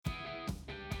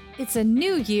It's a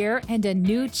new year and a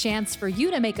new chance for you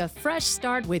to make a fresh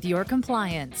start with your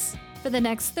compliance. For the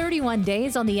next 31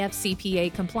 days on the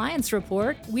FCPA Compliance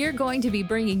Report, we're going to be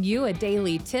bringing you a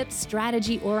daily tip,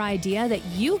 strategy, or idea that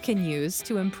you can use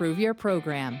to improve your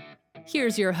program.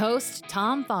 Here's your host,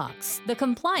 Tom Fox, the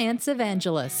Compliance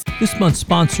Evangelist. This month's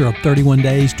sponsor of 31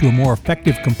 Days to a More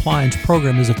Effective Compliance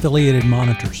Program is Affiliated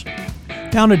Monitors.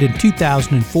 Founded in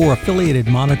 2004, Affiliated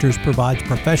Monitors provides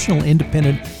professional,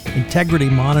 independent, integrity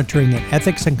monitoring and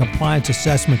ethics and compliance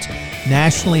assessments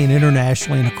nationally and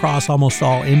internationally and across almost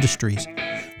all industries.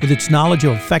 With its knowledge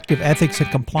of effective ethics and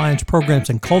compliance programs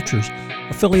and cultures,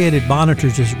 Affiliated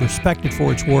Monitors is respected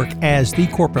for its work as the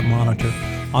corporate monitor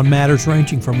on matters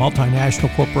ranging from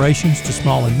multinational corporations to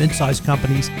small and mid-sized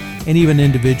companies and even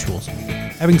individuals.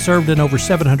 Having served in over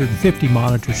 750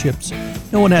 monitorships,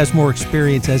 no one has more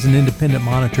experience as an independent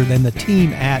monitor than the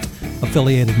team at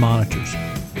Affiliated Monitors.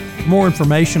 For more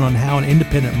information on how an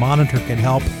independent monitor can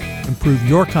help improve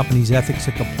your company's ethics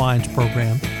and compliance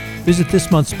program, visit this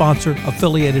month's sponsor,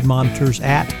 Affiliated Monitors,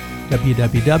 at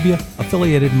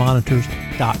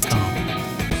www.affiliatedmonitors.com.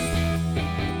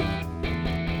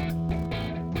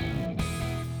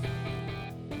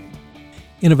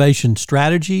 Innovation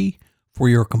strategy for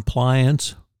your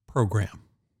compliance program.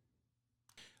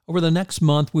 Over the next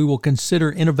month, we will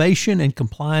consider innovation and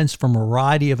compliance from a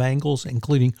variety of angles,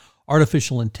 including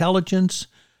artificial intelligence,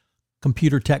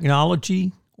 computer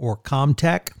technology, or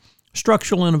ComTech,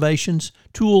 structural innovations,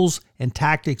 tools and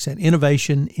tactics, and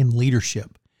innovation in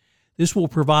leadership. This will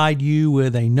provide you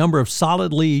with a number of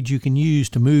solid leads you can use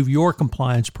to move your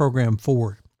compliance program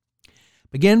forward.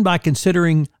 Begin by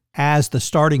considering as the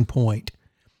starting point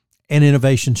an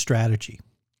innovation strategy.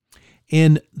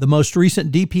 In the most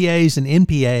recent DPAs and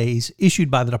NPAs issued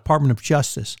by the Department of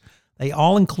Justice, they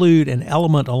all include an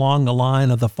element along the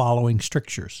line of the following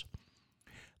strictures.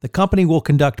 The company will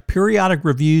conduct periodic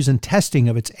reviews and testing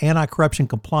of its anti-corruption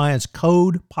compliance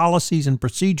code, policies, and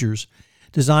procedures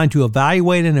designed to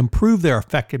evaluate and improve their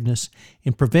effectiveness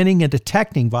in preventing and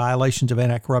detecting violations of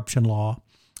anti-corruption law,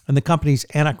 and the company's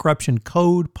anti-corruption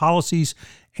code, policies,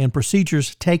 and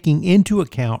procedures taking into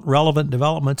account relevant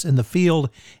developments in the field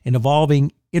and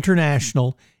evolving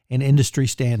international and industry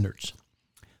standards.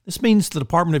 This means the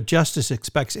Department of Justice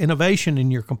expects innovation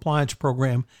in your compliance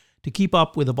program to keep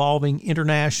up with evolving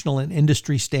international and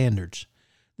industry standards.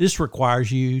 This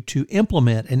requires you to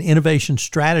implement an innovation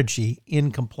strategy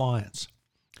in compliance.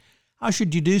 How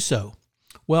should you do so?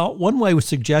 Well, one way was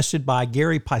suggested by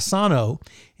Gary Paisano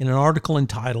in an article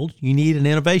entitled, "You Need an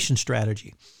Innovation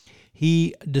Strategy."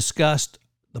 He discussed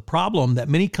the problem that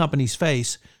many companies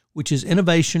face, which is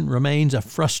innovation remains a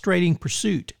frustrating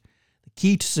pursuit. The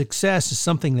key to success is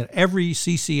something that every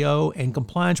CCO and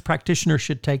compliance practitioner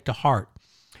should take to heart.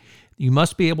 You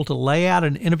must be able to lay out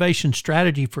an innovation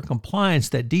strategy for compliance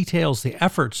that details the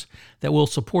efforts that will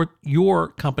support your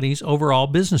company's overall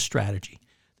business strategy.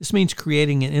 This means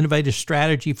creating an innovative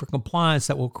strategy for compliance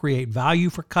that will create value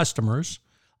for customers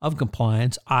of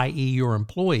compliance, i.e. your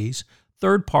employees,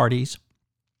 third parties,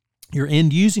 your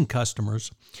end-using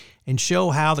customers, and show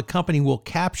how the company will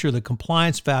capture the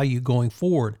compliance value going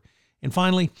forward. And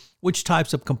finally, which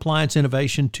types of compliance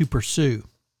innovation to pursue.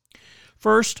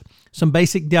 First, some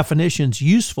basic definitions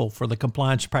useful for the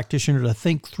compliance practitioner to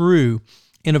think through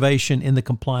innovation in the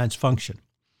compliance function.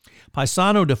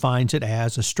 Paisano defines it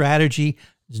as a strategy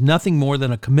is nothing more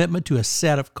than a commitment to a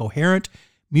set of coherent,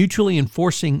 mutually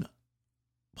enforcing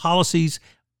policies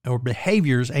or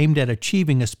behaviors aimed at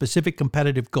achieving a specific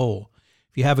competitive goal.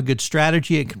 If you have a good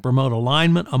strategy, it can promote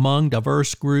alignment among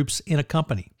diverse groups in a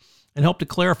company and help to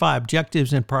clarify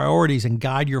objectives and priorities and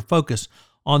guide your focus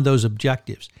on those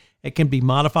objectives. It can be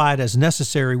modified as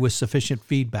necessary with sufficient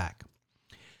feedback.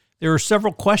 There are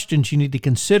several questions you need to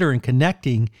consider in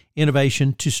connecting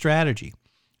innovation to strategy.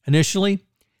 Initially,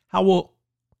 how will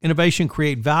innovation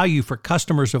create value for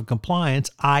customers of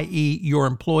compliance, i.e. your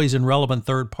employees and relevant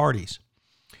third parties?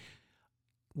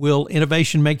 Will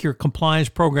innovation make your compliance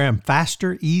program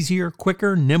faster, easier,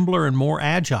 quicker, nimbler, and more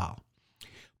agile?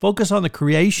 Focus on the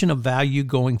creation of value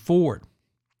going forward.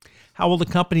 How will the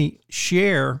company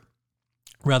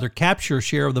capture a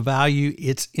share of the value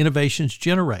its innovations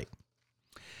generate?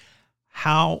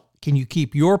 How can you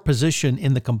keep your position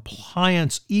in the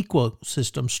compliance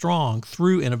ecosystem strong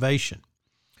through innovation?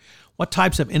 What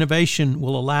types of innovation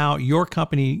will allow your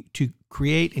company to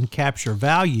create and capture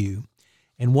value?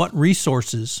 And what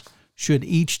resources should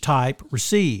each type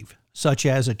receive, such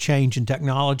as a change in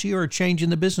technology or a change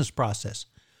in the business process?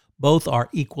 Both are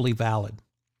equally valid.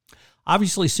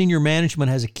 Obviously, senior management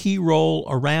has a key role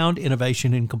around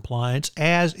innovation in compliance,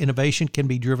 as innovation can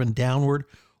be driven downward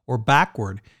or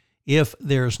backward if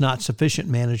there's not sufficient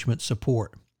management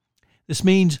support. This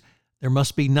means there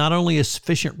must be not only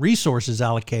sufficient resources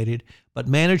allocated, but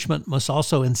management must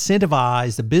also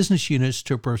incentivize the business units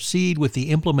to proceed with the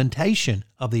implementation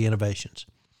of the innovations.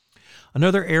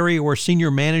 Another area where senior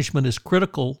management is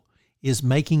critical is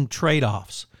making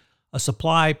trade-offs. A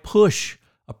supply push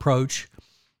approach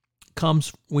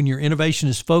comes when your innovation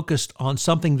is focused on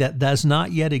something that does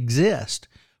not yet exist.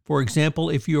 For example,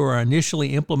 if you are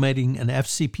initially implementing an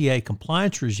FCPA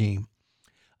compliance regime,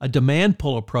 a demand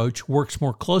pull approach works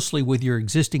more closely with your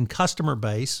existing customer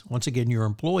base, once again your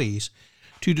employees,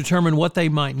 to determine what they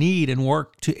might need and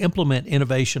work to implement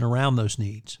innovation around those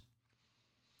needs.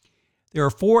 There are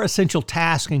 4 essential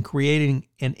tasks in creating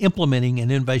and implementing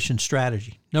an innovation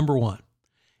strategy. Number 1,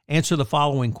 answer the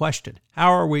following question.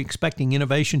 How are we expecting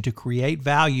innovation to create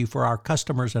value for our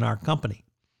customers and our company?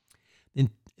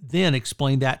 Then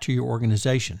explain that to your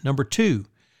organization. Number 2,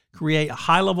 create a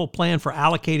high-level plan for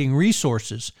allocating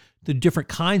resources to different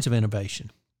kinds of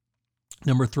innovation.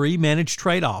 Number 3, manage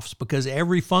trade-offs, because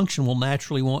every function will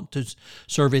naturally want to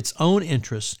serve its own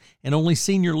interests, and only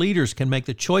senior leaders can make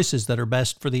the choices that are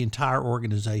best for the entire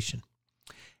organization.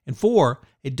 And 4,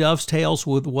 it dovetails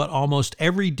with what almost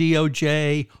every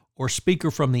DOJ or speaker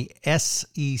from the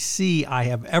SEC I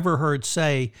have ever heard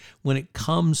say when it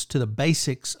comes to the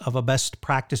basics of a best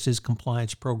practices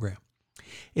compliance program.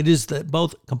 It is that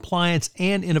both compliance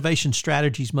and innovation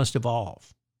strategies must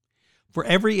evolve. For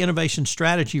every innovation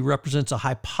strategy represents a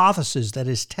hypothesis that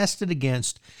is tested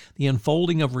against the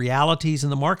unfolding of realities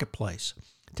in the marketplace,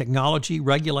 technology,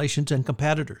 regulations, and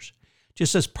competitors.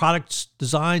 Just as product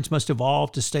designs must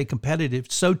evolve to stay competitive,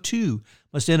 so too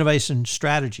must innovation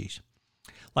strategies.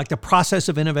 Like the process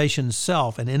of innovation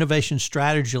itself, an innovation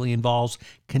strategy involves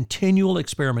continual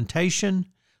experimentation,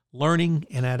 learning,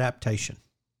 and adaptation.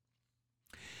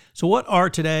 So what are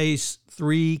today's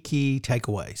 3 key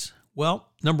takeaways? Well,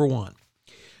 number 1,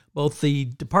 both the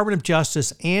Department of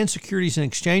Justice and Securities and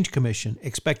Exchange Commission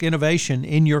expect innovation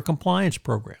in your compliance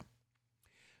program.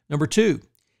 Number 2,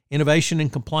 innovation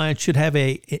and compliance should have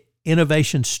an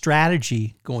innovation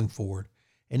strategy going forward.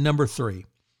 And number 3,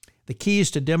 the key is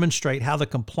to demonstrate how the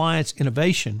compliance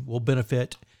innovation will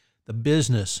benefit the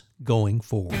business going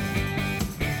forward.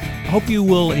 I hope you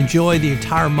will enjoy the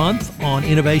entire month on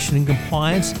innovation and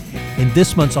compliance in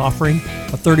this month's offering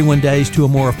of 31 Days to a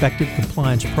More Effective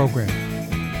Compliance Program.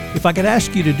 If I could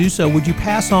ask you to do so, would you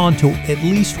pass on to at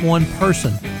least one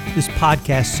person this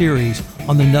podcast series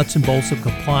on the nuts and bolts of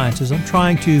compliance, as I'm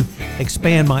trying to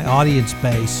expand my audience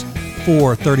base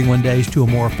for 31 Days to a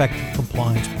More Effective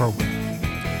Compliance Program.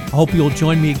 I hope you'll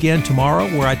join me again tomorrow,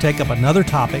 where I take up another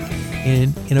topic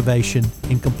in innovation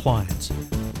and compliance.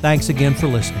 Thanks again for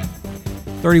listening.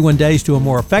 31 Days to a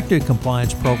More Effective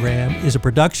Compliance Program is a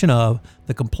production of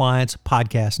the Compliance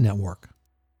Podcast Network.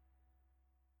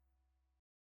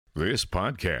 This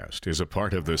podcast is a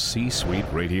part of the C-Suite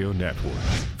Radio Network.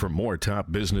 For more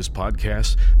top business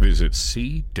podcasts, visit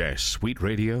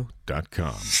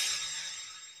c-suiteradio.com.